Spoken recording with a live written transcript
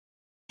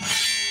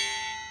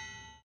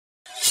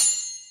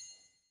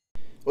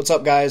What's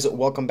up, guys?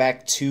 Welcome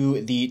back to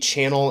the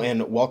channel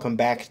and welcome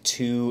back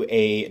to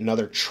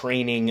another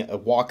training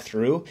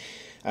walkthrough.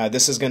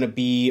 This is going to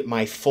be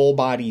my full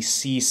body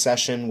C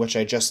session, which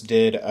I just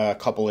did a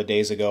couple of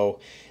days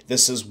ago.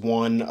 This is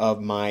one of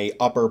my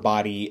upper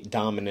body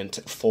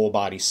dominant full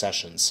body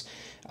sessions.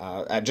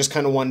 I just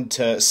kind of wanted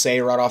to say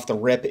right off the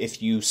rip,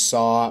 if you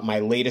saw my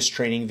latest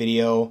training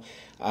video,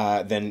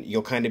 then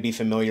you'll kind of be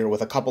familiar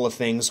with a couple of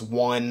things.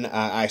 One,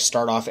 I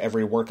start off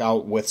every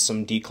workout with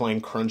some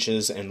decline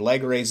crunches and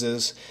leg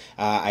raises.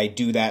 I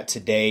do that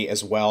today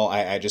as well.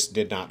 I just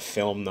did not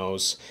film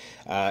those.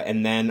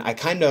 And then I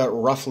kind of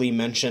roughly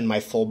mentioned my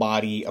full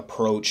body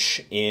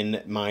approach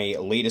in my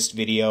latest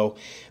video.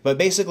 But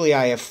basically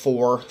I have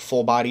 4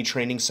 full body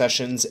training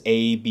sessions,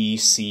 A, B,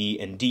 C,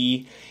 and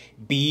D.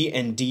 B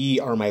and D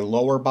are my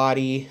lower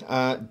body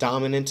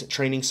dominant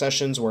training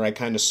sessions, where I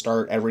kind of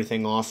start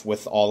everything off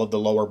with all of the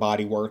lower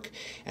body work,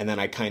 and then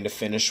I kind of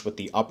finish with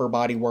the upper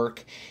body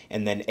work.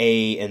 And then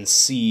A and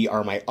C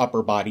are my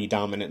upper body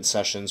dominant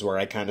sessions, where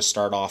I kind of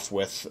start off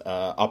with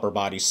upper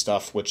body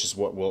stuff, which is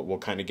what we'll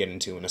kind of get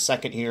into in a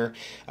second here.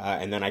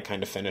 And then I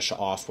kind of finish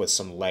off with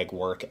some leg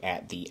work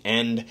at the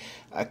end.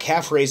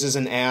 Calf raises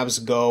and abs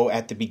go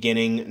at the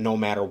beginning no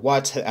matter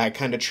what. I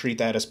kind of treat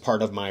that as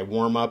part of my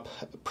warm-up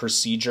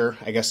procedure,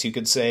 I guess you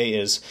could say,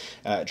 is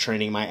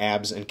training my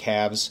abs and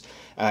calves.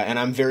 And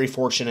I'm very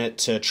fortunate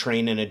to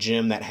train in a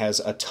gym that has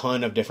a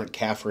ton of different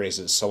calf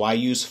raises. So I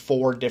use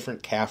 4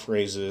 different calf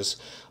raises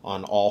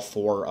on all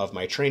 4 of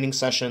my training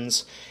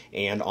sessions.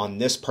 And on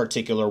this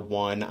particular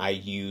one, I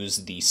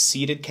use the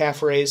seated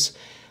calf raise.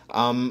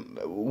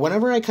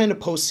 Whenever I kind of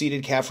post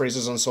seated calf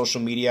raises on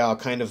social media, I'll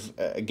kind of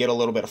get a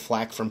little bit of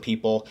flack from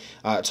people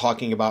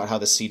talking about how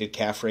the seated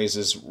calf raise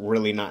is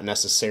really not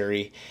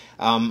necessary.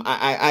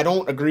 I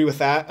don't agree with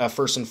that,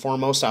 first and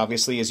foremost.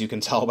 Obviously, as you can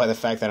tell by the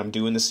fact that I'm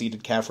doing the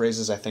seated calf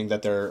raises, I think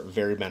that they're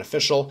very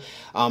beneficial.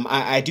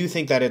 I do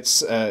think that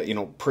it's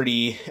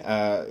pretty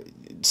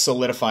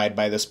solidified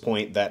by this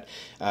point that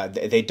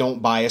they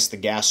don't bias the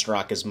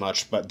gastroc as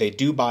much, but they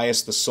do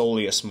bias the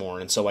soleus more,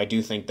 and so I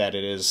do think that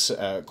it is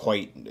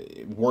quite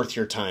worth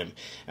your time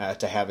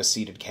to have a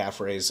seated calf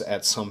raise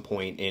at some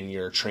point in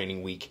your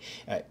training week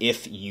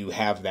if you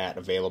have that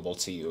available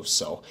to you.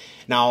 So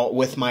now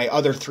with my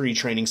other 3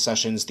 training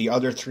sessions, the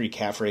other 3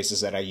 calf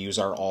raises that I use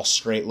are all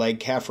straight leg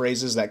calf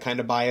raises that kind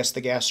of bias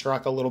the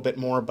gastroc a little bit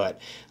more, but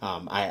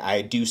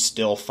I do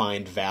still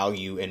find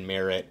value and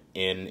merit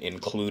in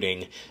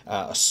including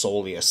a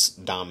soleus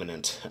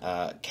dominant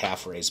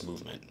calf raise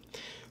movement.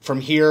 From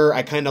here,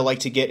 I kind of like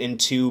to get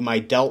into my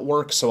delt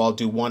work, so I'll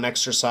do 1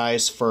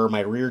 exercise for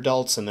my rear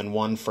delts and then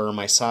 1 for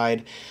my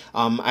side.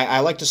 I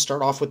like to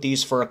start off with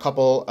these for a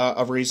couple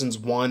of reasons.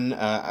 One,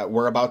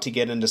 we're about to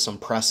get into some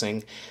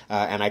pressing,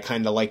 and I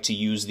kind of like to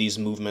use these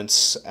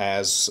movements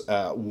as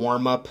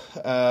warm-up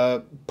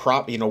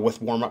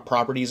with warm-up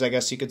properties, I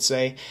guess you could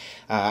say.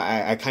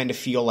 I kind of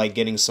feel like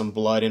getting some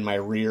blood in my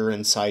rear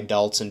and side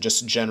delts and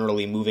just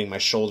generally moving my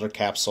shoulder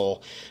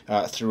capsule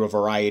through a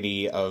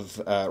variety of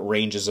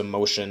ranges of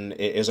motion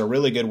is a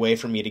really good way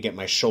for me to get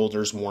my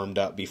shoulders warmed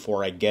up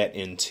before I get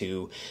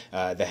into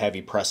the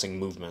heavy pressing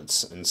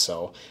movements. And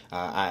so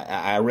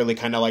I really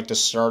kind of like to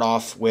start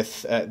off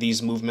with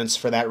these movements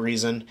for that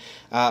reason,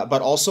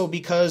 but also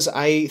because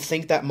I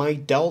think that my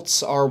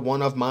delts are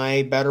one of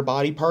my better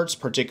body parts,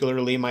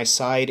 particularly my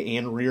side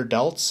and rear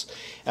delts.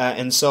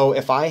 And so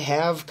if I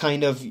have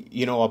kind of,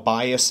 a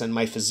bias in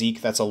my physique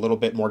that's a little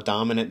bit more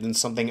dominant than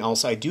something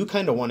else, I do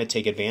kind of want to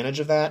take advantage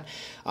of that.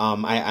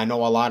 I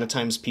know a lot of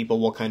times people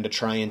will kind of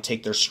try and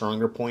take their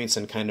stronger points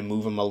and kind of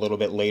move them a little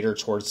bit later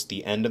towards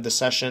the end of the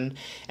session.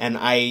 And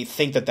I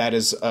think that that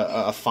is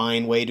a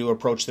fine way to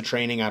approach the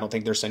training. I don't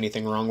think there's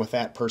anything wrong with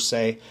that per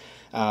se.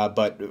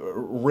 But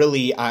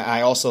really,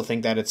 I also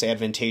think that it's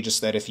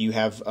advantageous that if you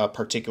have a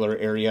particular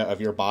area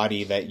of your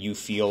body that you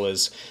feel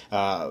is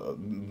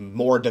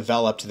more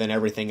developed than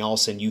everything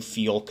else and you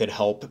feel could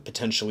help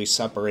potentially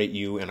separate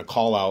you in a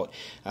call-out,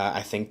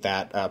 I think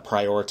that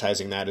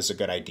prioritizing that is a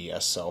good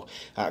idea. So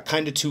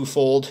kind of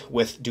twofold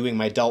with doing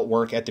my delt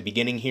work at the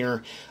beginning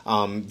here.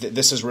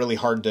 This is really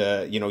hard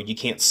to, you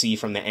can't see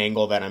from the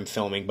angle that I'm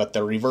filming, but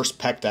the reverse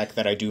pec deck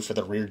that I do for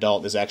the rear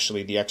delt is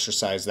actually the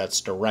exercise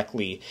that's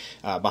directly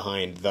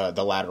behind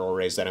the lateral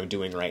raise that I'm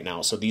doing right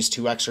now. So these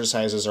 2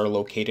 exercises are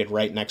located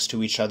right next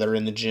to each other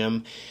in the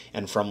gym,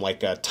 and from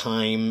like a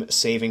time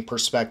saving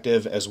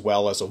perspective as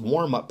well as a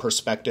warm-up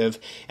perspective,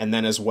 and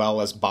then as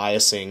well as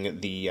biasing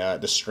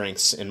the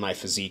strengths in my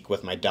physique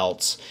with my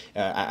delts,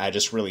 I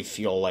just really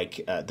feel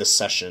like this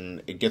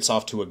session, it gets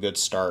off to a good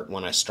start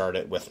when I start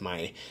it with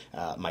my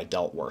my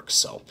delt work.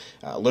 So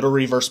a little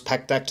reverse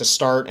pec deck to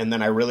start, and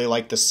then I really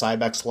like the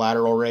Cybex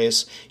lateral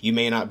raise. You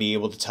may not be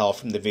able to tell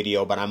from the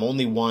video, but I'm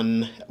only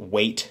 1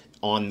 weight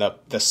on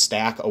the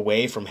stack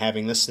away from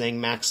having this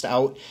thing maxed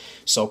out.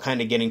 So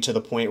kind of getting to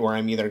the point where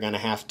I'm either going to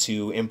have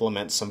to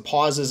implement some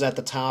pauses at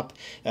the top,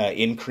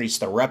 increase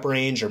the rep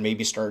range, or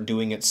maybe start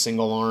doing it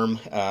single arm,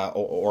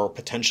 or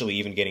potentially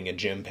even getting a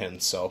gym pin.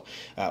 So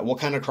we'll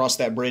kind of cross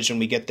that bridge when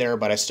we get there,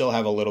 but I still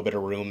have a little bit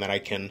of room that I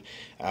can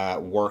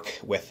work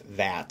with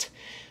that.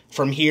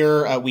 From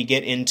here, we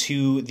get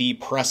into the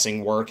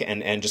pressing work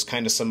and just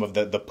kind of some of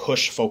the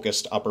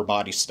push-focused upper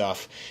body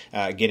stuff,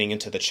 getting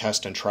into the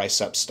chest and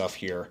tricep stuff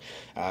here.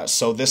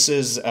 So this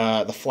is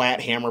the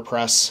flat hammer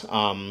press.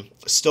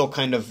 Still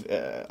kind of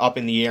up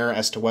in the air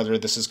as to whether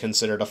this is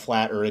considered a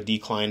flat or a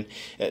decline.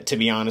 To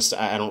be honest,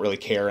 I don't really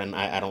care, and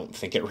I don't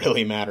think it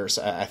really matters.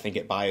 I think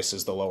it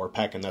biases the lower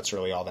pec, and that's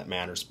really all that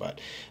matters.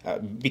 But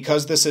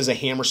because this is a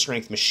hammer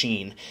strength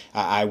machine,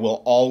 I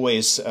will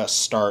always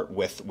start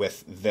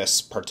with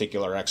this particular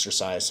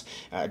exercise,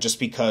 just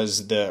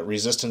because the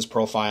resistance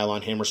profile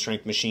on hammer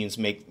strength machines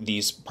make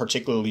these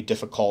particularly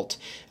difficult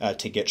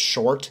to get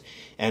short,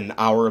 and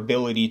our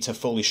ability to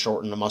fully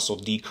shorten the muscle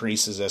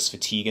decreases as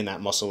fatigue in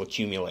that muscle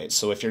accumulates.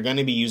 So if you're going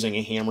to be using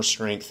a hammer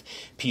strength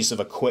piece of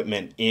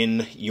equipment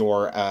in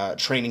your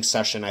training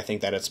session, I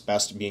think that it's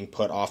best being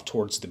put off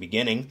towards the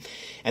beginning.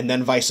 And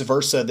then vice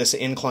versa, this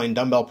incline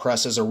dumbbell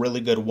press is a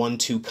really good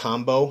 1-2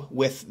 combo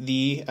with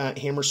the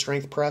hammer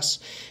strength press,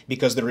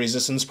 because the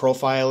resistance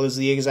profile is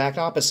the exact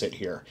opposite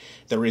here.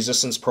 The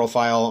resistance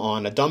profile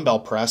on a dumbbell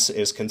press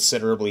is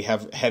considerably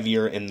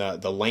heavier in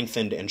the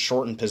lengthened and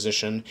shortened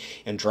position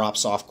and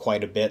drops off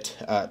quite a bit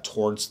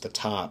towards the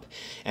top.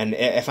 And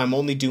if I'm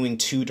only doing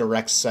 2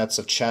 direct sets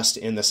of chest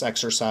in this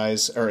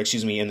exercise, or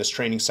excuse me, in this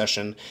training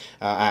session,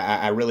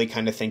 I really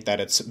kind of think that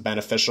it's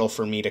beneficial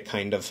for me to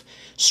kind of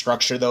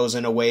structure those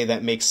in a way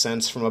that makes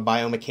sense from a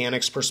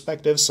biomechanics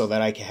perspective, so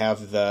that I can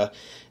have the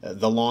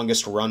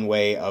longest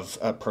runway of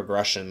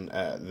progression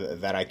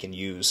that I can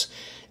use.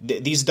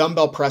 These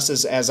dumbbell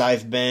presses, as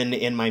I've been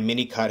in my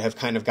mini cut, have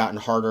kind of gotten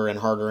harder and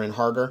harder and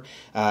harder,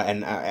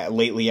 and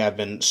lately I've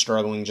been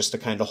struggling just to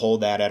kind of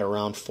hold that at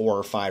around 4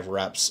 or 5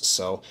 reps.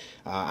 So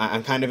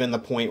I'm kind of in the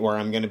point where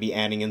I'm going to be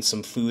adding in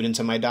some food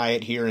into my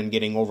diet here and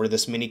getting over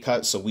this mini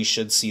cut, so we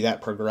should see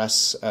that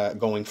progress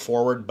going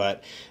forward.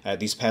 But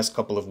these past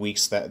couple of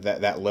weeks,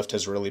 that lift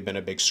has really been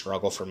a big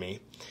struggle for me.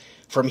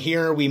 From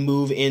here, we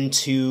move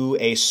into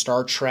a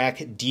Star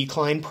Trek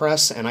decline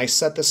press, and I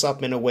set this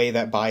up in a way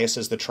that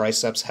biases the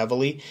triceps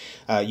heavily.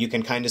 You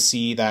can kind of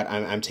see that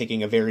I'm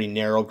taking a very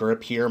narrow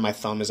grip here. My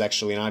thumb is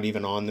actually not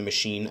even on the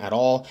machine at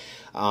all.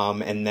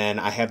 And then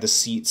I have the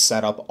seat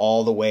set up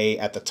all the way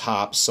at the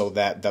top so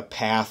that the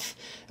path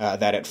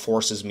that it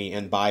forces me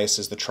in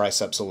biases the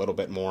triceps a little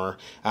bit more.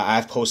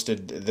 I've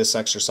posted this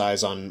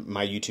exercise on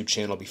my YouTube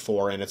channel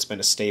before, and it's been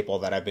a staple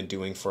that I've been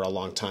doing for a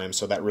long time,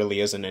 so that really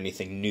isn't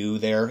anything new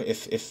there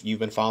if you've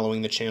been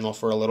following the channel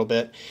for a little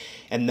bit.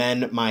 And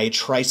then my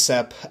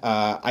tricep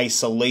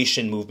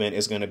isolation movement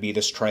is going to be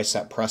this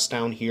tricep press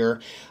down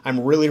here. I'm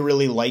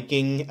really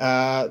liking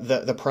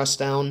the press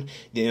down.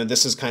 You know,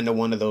 this is kind of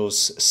one of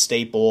those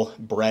staple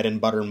bread and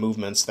butter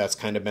movements that's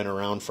kind of been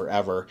around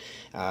forever.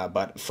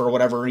 But for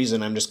whatever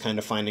reason, I'm just kind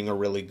of finding a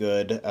really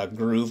good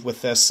groove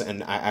with this,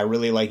 and I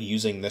really like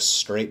using this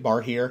straight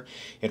bar here.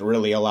 It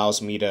really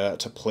allows me to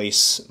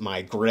place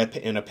my grip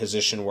in a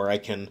position where I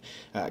can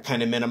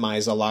kind of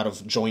minimize a lot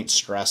of joint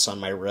stress on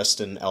my wrist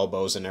and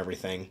elbows and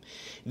everything.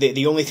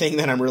 The only thing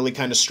that I'm really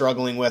kind of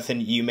struggling with,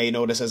 and you may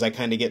notice as I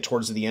kind of get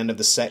towards the end of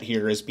the set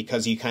here, is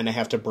because you kind of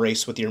have to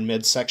brace with your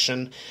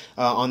midsection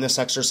on this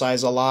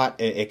exercise a lot.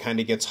 It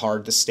kind of gets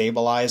hard to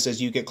stabilize as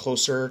you get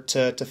closer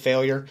to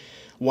failure.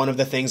 One of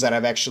the things that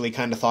I've actually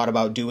kind of thought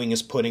about doing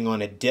is putting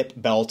on a dip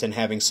belt and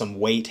having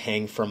some weight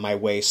hang from my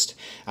waist.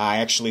 I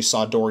actually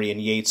saw Dorian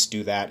Yates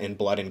do that in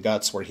Blood and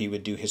Guts, where he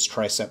would do his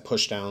tricep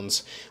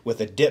pushdowns with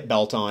a dip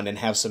belt on and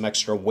have some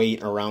extra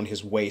weight around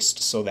his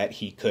waist so that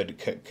he could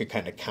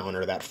kind of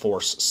counter that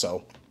force.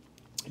 So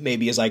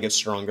maybe as I get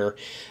stronger,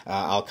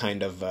 I'll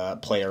kind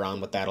of play around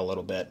with that a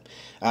little bit.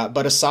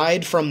 But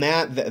aside from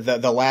that,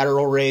 the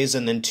lateral raise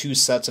and then 2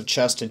 sets of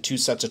chest and 2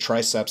 sets of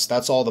triceps,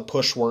 that's all the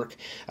push work.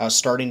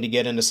 Starting to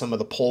get into some of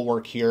the pull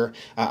work here.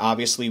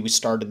 Obviously, we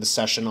started the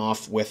session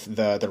off with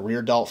the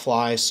rear delt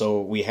fly,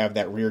 so we have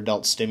that rear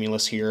delt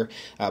stimulus here.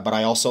 But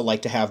I also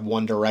like to have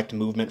one direct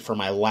movement for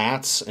my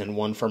lats and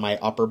one for my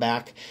upper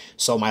back.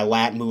 So my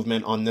lat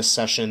movement on this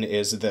session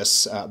is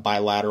this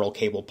bilateral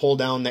cable pull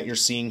down that you're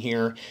seeing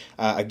here.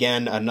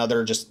 Again,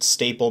 another just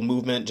staple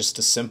movement, just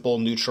a simple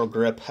neutral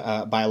grip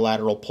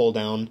bilateral pull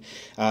down,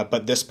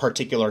 but this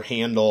particular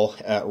handle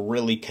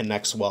really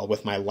connects well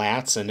with my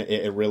lats, and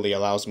it really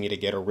allows me to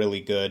get a really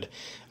good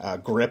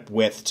grip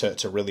width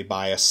to really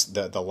bias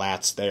the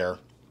lats there.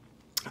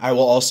 I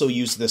will also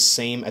use this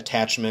same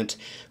attachment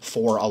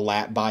for a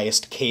lat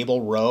biased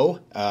cable row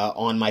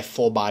on my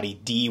full body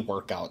D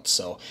workout.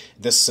 So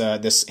this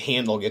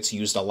handle gets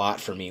used a lot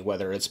for me,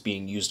 whether it's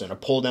being used in a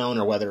pull down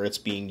or whether it's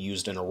being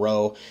used in a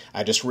row.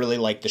 I just really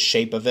like the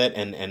shape of it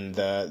and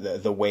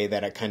the way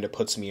that it kind of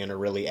puts me in a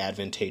really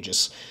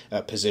advantageous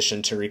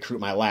position to recruit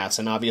my lats.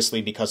 And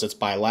obviously because it's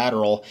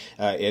bilateral,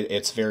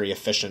 it's very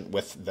efficient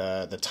with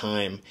the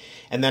time.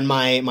 And then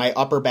my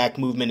upper back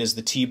movement is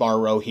the T-bar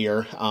row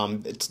here.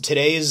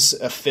 Today's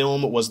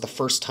film was the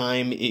first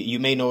time. You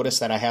may notice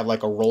that I have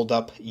like a rolled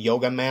up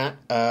yoga mat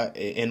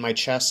in my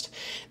chest.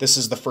 This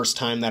is the first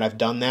time that I've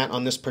done that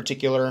on this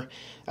particular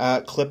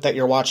clip that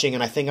you're watching,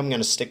 and I think I'm going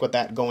to stick with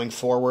that going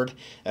forward.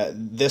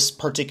 This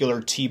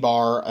particular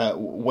T-bar,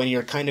 when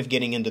you're kind of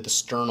getting into the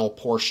sternal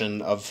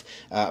portion of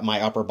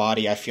my upper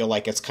body, I feel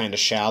like it's kind of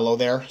shallow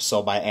there,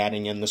 so by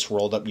adding in this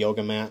rolled up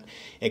yoga mat,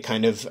 it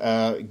kind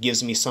of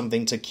gives me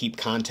something to keep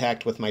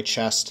contact with my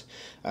chest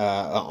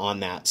on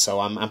that. So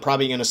I'm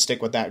probably going to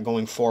stick with that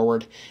going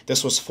forward.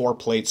 This was 4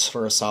 plates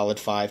for a solid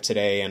 5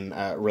 today, and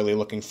really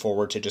looking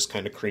forward to just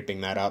kind of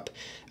creeping that up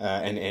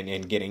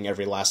and getting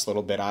every last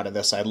little bit out of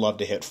this. I'd love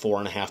to hit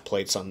 4.5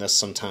 plates on this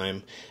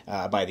sometime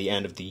by the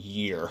end of the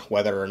year.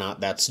 Whether or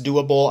not that's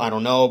doable, I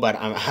don't know, but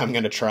I'm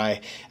going to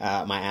try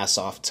my ass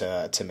off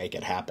to make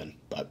it happen.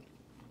 But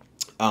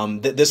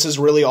this is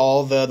really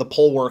all the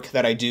pull work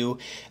that I do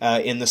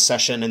in the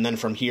session, and then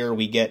from here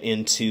we get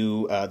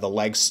into the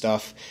leg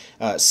stuff.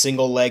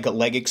 Single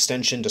leg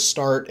extension to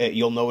start.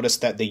 You'll notice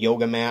that the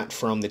yoga mat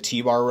from the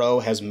T-bar row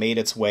has made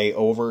its way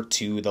over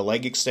to the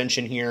leg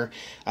extension here.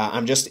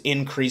 I'm just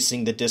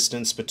increasing the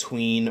distance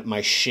between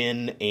my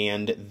shin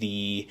and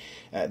the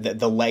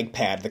leg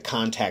pad, the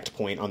contact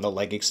point on the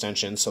leg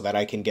extension, so that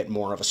I can get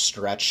more of a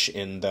stretch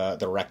in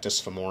the rectus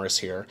femoris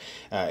here,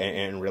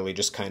 and really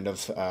just kind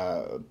of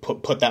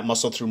put that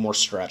muscle through more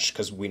stretch,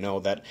 because we know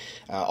that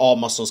all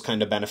muscles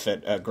kind of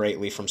benefit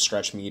greatly from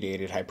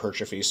stretch-mediated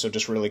hypertrophy. So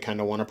just really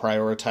kind of want to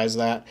prioritize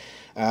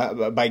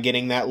that by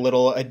getting that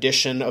little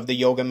addition of the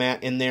yoga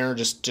mat in there,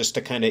 just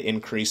to kind of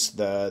increase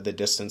the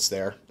distance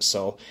there.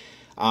 So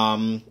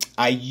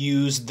I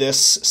use this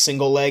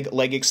single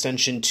leg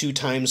extension 2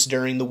 times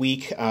during the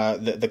week.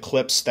 The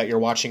clips that you're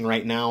watching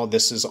right now,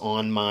 this is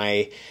on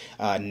my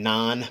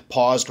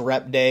non-paused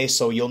rep day,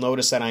 so you'll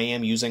notice that I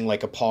am using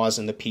like a pause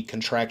in the peak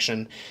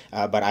contraction,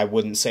 but I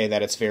wouldn't say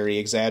that it's very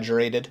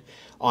exaggerated.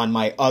 On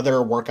my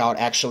other workout,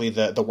 actually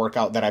the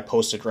workout that I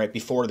posted right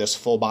before this,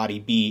 full body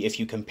B, if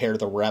you compare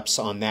the reps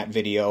on that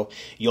video,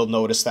 you'll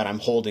notice that I'm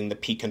holding the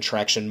peak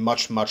contraction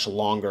much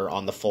longer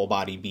on the full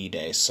body B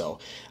day. So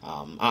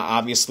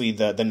obviously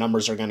the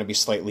numbers are going to be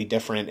slightly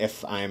different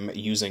if I'm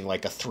using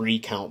like a 3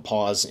 count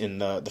pause in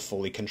the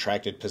fully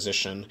contracted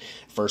position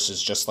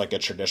versus just like a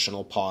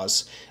traditional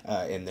pause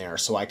in there.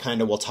 So I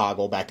kind of will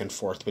toggle back and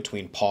forth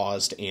between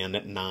paused and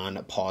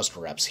non-paused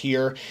reps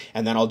here,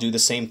 and then I'll do the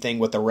same thing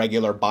with the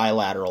regular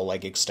bilateral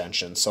leg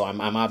extension. So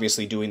I'm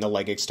obviously doing the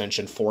leg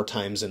extension 4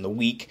 times in the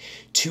week.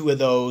 2 of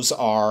those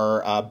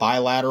are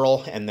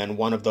bilateral, and then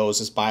 1 of those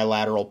is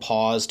bilateral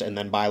paused and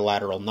then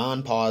bilateral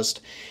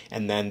non-paused,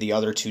 and then the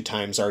other 2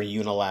 times are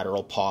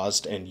unilateral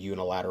paused and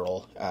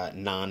unilateral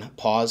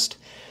non-paused.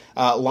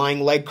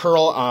 Lying leg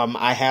curl,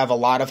 I have a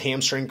lot of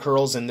hamstring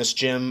curls in this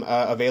gym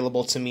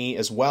available to me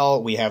as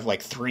well. We have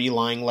like 3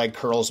 lying leg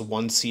curls,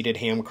 1 seated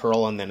ham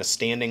curl, and then a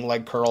standing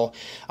leg curl.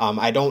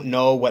 I don't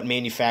know what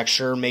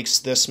manufacturer makes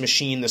this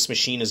machine. This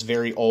machine is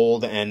very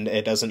old and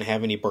it doesn't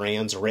have any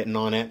brands written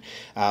on it,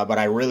 but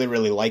I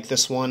really like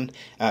this one.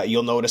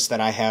 You'll notice that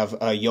I have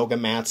yoga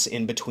mats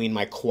in between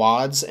my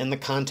quads and the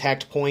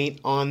contact point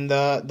on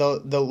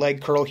the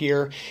leg curl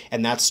here,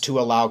 and that's to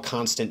allow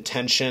constant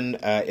tension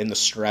in the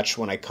stretch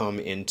when I come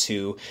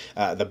into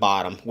the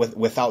bottom.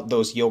 Without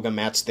those yoga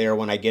mats there,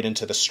 when I get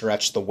into the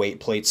stretch, the weight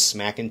plates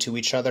smack into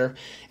each other,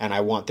 and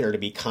I want there to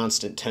be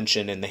constant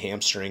tension in the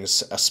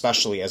hamstrings,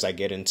 especially as I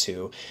get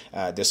into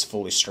this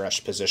fully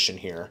stretched position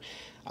here.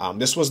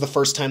 This was the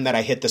first time that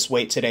I hit this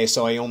weight today,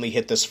 so I only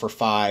hit this for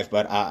 5,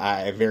 but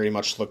I very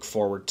much look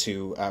forward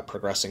to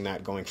progressing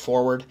that going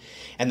forward.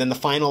 And then the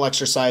final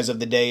exercise of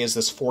the day is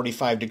this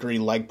 45-degree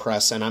leg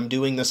press, and I'm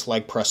doing this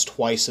leg press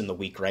twice in the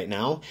week right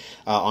now.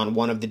 On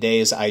one of the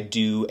days, I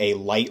do a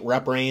light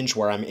rep range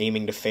where I'm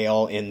aiming to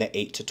fail in the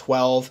 8 to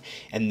 12,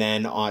 and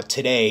then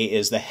today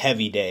is the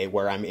heavy day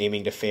where I'm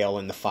aiming to fail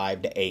in the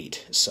 5 to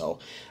 8. So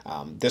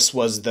this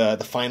was the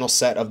final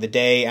set of the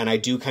day, and I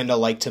do kind of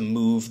like to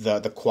move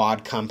the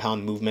quad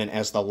compound movement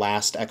as the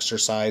last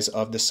exercise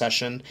of the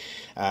session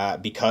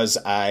because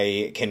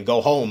I can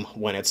go home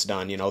when it's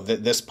done. You know,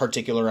 this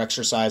particular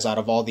exercise, out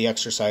of all the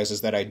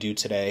exercises that I do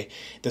today,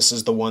 this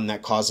is the one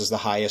that causes the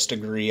highest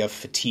degree of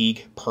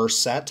fatigue per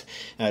set,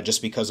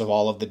 just because of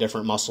all of the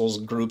different muscles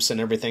groups and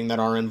everything that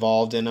are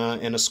involved in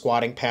a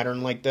squatting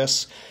pattern like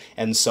this.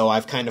 And so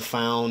I've kind of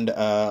found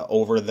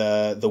over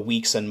the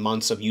weeks and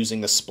months of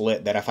using the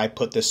split that if I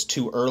put this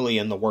too early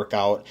in the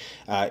workout,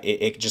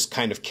 it just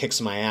kind of kicks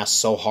my ass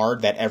so hard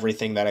that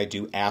everything that I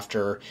do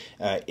after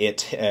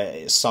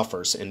it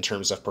suffers in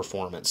terms of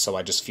performance. So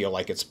I just feel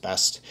like it's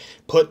best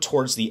put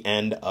towards the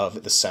end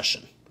of the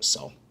session.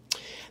 So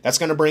that's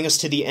going to bring us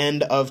to the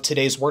end of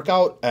today's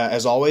workout.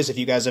 As always, if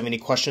you guys have any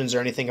questions or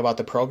anything about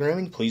the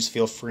programming, please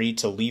feel free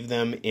to leave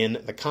them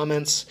in the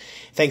comments.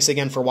 Thanks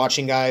again for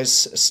watching,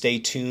 guys. Stay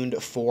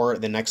tuned for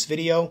the next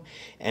video.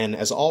 And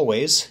as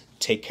always,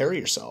 take care of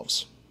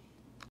yourselves.